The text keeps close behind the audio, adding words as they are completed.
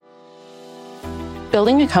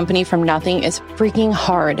Building a company from nothing is freaking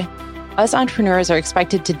hard. Us entrepreneurs are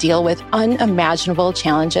expected to deal with unimaginable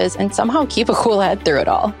challenges and somehow keep a cool head through it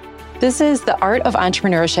all. This is The Art of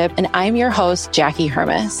Entrepreneurship, and I'm your host, Jackie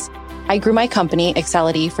Hermes. I grew my company,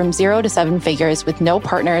 Excelity, from 0 to 7 figures with no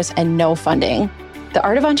partners and no funding. The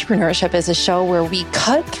Art of Entrepreneurship is a show where we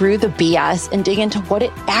cut through the BS and dig into what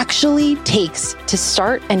it actually takes to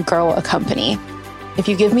start and grow a company. If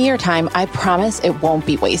you give me your time, I promise it won't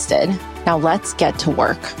be wasted. Now let's get to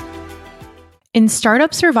work. In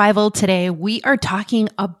Startup Survival today, we are talking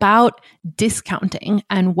about discounting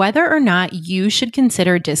and whether or not you should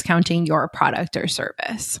consider discounting your product or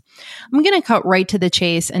service. I'm going to cut right to the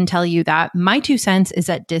chase and tell you that my 2 cents is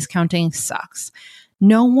that discounting sucks.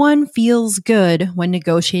 No one feels good when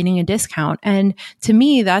negotiating a discount. And to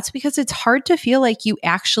me, that's because it's hard to feel like you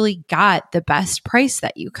actually got the best price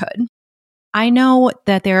that you could. I know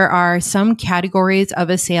that there are some categories of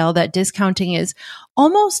a sale that discounting is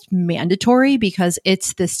almost mandatory because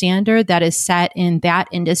it's the standard that is set in that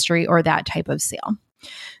industry or that type of sale.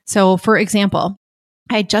 So, for example,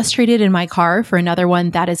 I just traded in my car for another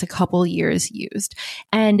one that is a couple years used.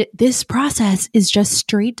 And this process is just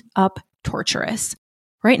straight up torturous.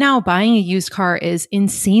 Right now, buying a used car is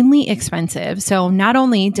insanely expensive. So not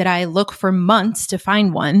only did I look for months to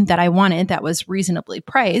find one that I wanted that was reasonably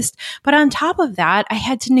priced, but on top of that, I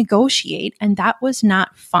had to negotiate, and that was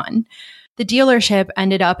not fun. The dealership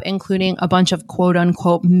ended up including a bunch of quote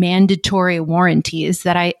unquote mandatory warranties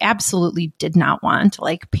that I absolutely did not want,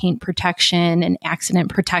 like paint protection and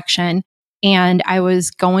accident protection. And I was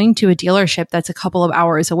going to a dealership that's a couple of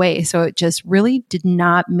hours away. So it just really did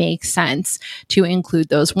not make sense to include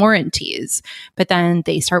those warranties. But then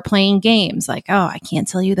they start playing games like, oh, I can't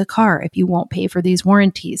sell you the car if you won't pay for these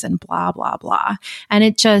warranties and blah, blah, blah. And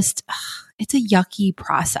it's a yucky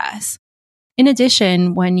process. In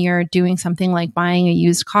addition, when you're doing something like buying a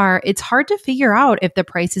used car, it's hard to figure out if the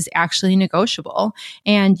price is actually negotiable.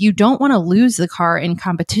 And you don't want to lose the car in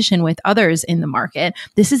competition with others in the market.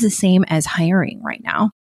 This is the same as hiring right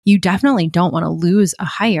now. You definitely don't want to lose a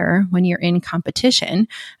hire when you're in competition,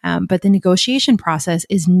 but the negotiation process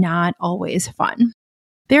is not always fun.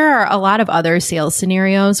 There are a lot of other sales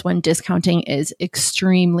scenarios when discounting is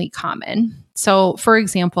extremely common. So, for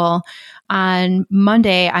example, on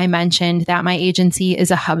Monday, I mentioned that my agency is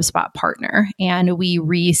a HubSpot partner and we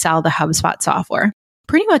resell the HubSpot software.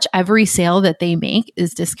 Pretty much every sale that they make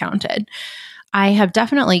is discounted. I have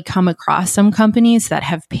definitely come across some companies that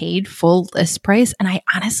have paid full list price, and I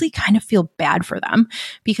honestly kind of feel bad for them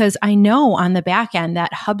because I know on the back end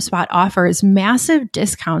that HubSpot offers massive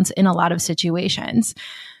discounts in a lot of situations.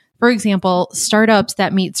 For example, startups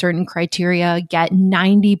that meet certain criteria get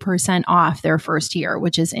 90% off their first year,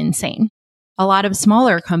 which is insane. A lot of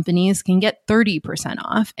smaller companies can get 30%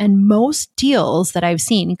 off, and most deals that I've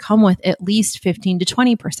seen come with at least 15 to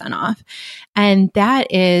 20% off. And that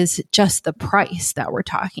is just the price that we're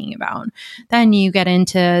talking about. Then you get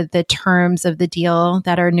into the terms of the deal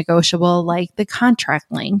that are negotiable, like the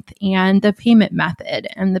contract length and the payment method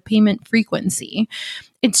and the payment frequency.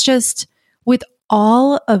 It's just with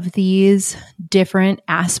all of these different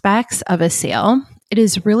aspects of a sale, it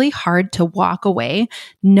is really hard to walk away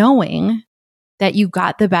knowing that you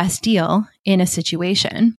got the best deal in a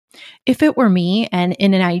situation. If it were me and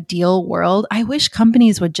in an ideal world, I wish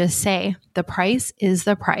companies would just say, the price is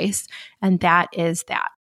the price, and that is that.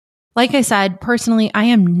 Like I said, personally, I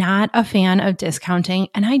am not a fan of discounting,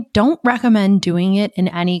 and I don't recommend doing it in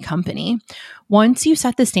any company. Once you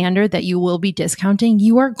set the standard that you will be discounting,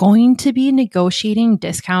 you are going to be negotiating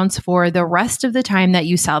discounts for the rest of the time that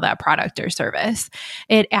you sell that product or service.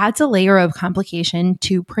 It adds a layer of complication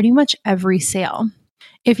to pretty much every sale.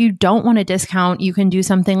 If you don't want to discount, you can do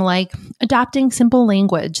something like adopting simple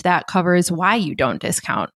language that covers why you don't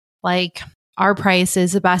discount, like our price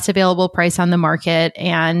is the best available price on the market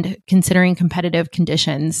and considering competitive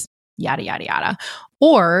conditions, yada, yada, yada.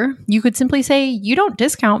 Or you could simply say you don't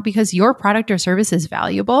discount because your product or service is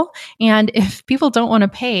valuable. And if people don't want to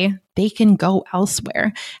pay, they can go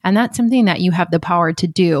elsewhere. And that's something that you have the power to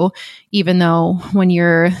do, even though when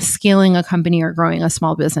you're scaling a company or growing a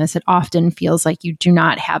small business, it often feels like you do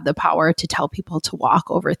not have the power to tell people to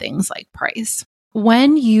walk over things like price.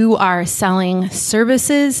 When you are selling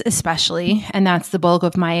services, especially, and that's the bulk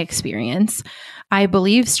of my experience, I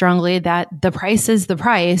believe strongly that the price is the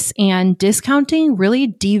price, and discounting really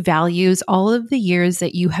devalues all of the years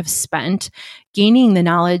that you have spent gaining the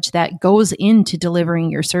knowledge that goes into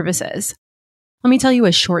delivering your services. Let me tell you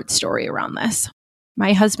a short story around this.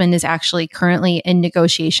 My husband is actually currently in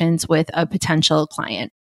negotiations with a potential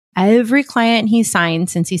client. Every client he signed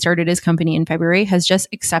since he started his company in February has just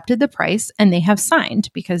accepted the price, and they have signed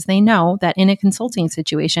because they know that in a consulting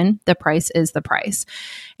situation, the price is the price.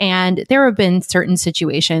 And there have been certain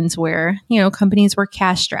situations where, companies were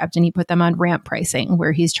cash strapped and he put them on ramp pricing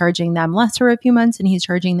where he's charging them less for a few months and he's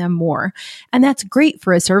charging them more. And that's great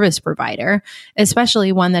for a service provider,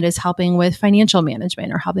 especially one that is helping with financial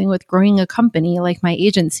management or helping with growing a company like my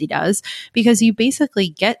agency does, because you basically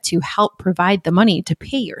get to help provide the money to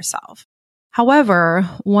pay yourself. However,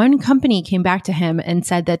 one company came back to him and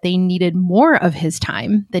said that they needed more of his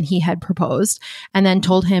time than he had proposed, and then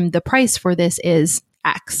told him the price for this is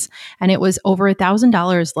X, and it was over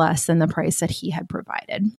 $1,000 less than the price that he had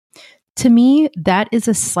provided. To me, that is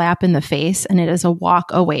a slap in the face, and it is a walk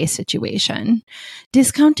away situation.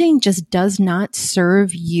 Discounting just does not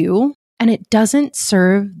serve you, and it doesn't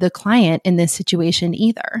serve the client in this situation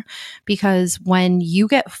either, because when you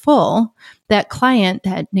get full, that client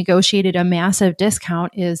that negotiated a massive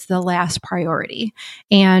discount is the last priority.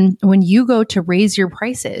 And when you go to raise your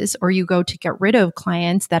prices or you go to get rid of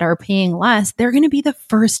clients that are paying less, they're going to be the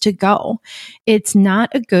first to go. It's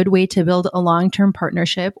not a good way to build a long-term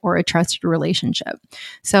partnership or a trusted relationship.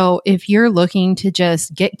 So if you're looking to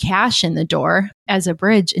just get cash in the door as a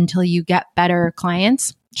bridge until you get better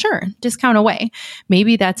clients, sure, discount away.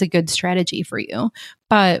 Maybe that's a good strategy for you.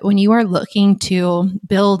 But when you are looking to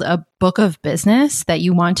build a book of business that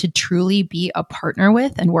you want to truly be a partner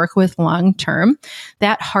with and work with long term,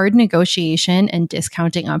 that hard negotiation and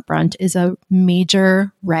discounting upfront is a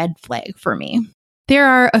major red flag for me. There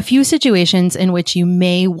are a few situations in which you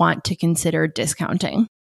may want to consider discounting.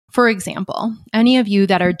 For example, any of you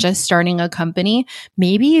that are just starting a company,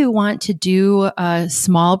 maybe you want to do a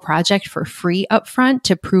small project for free upfront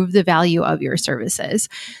to prove the value of your services.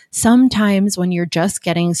 Sometimes when you're just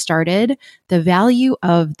getting started, the value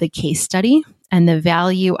of the case study and the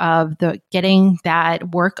value of getting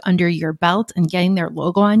that work under your belt and getting their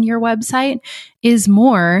logo on your website is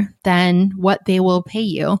more than what they will pay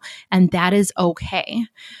you, and that is okay.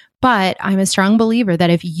 But I'm a strong believer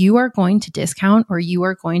that if you are going to discount or you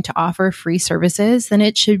are going to offer free services, then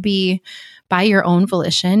it should be by your own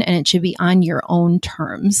volition and it should be on your own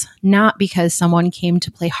terms, not because someone came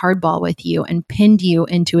to play hardball with you and pinned you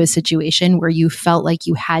into a situation where you felt like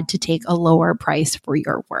you had to take a lower price for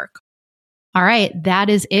your work. All right, that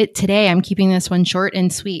is it today. I'm keeping this one short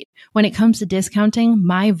and sweet. When it comes to discounting,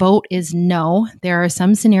 my vote is no. There are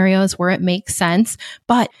some scenarios where it makes sense,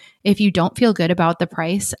 but if you don't feel good about the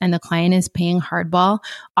price and the client is paying hardball,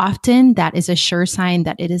 often that is a sure sign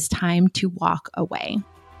that it is time to walk away.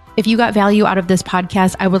 If you got value out of this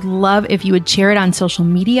podcast, I would love if you would share it on social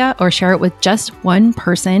media or share it with just one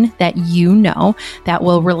person that you know that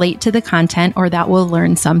will relate to the content or that will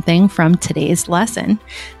learn something from today's lesson.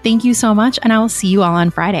 Thank you so much, and I will see you all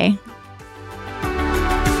on Friday.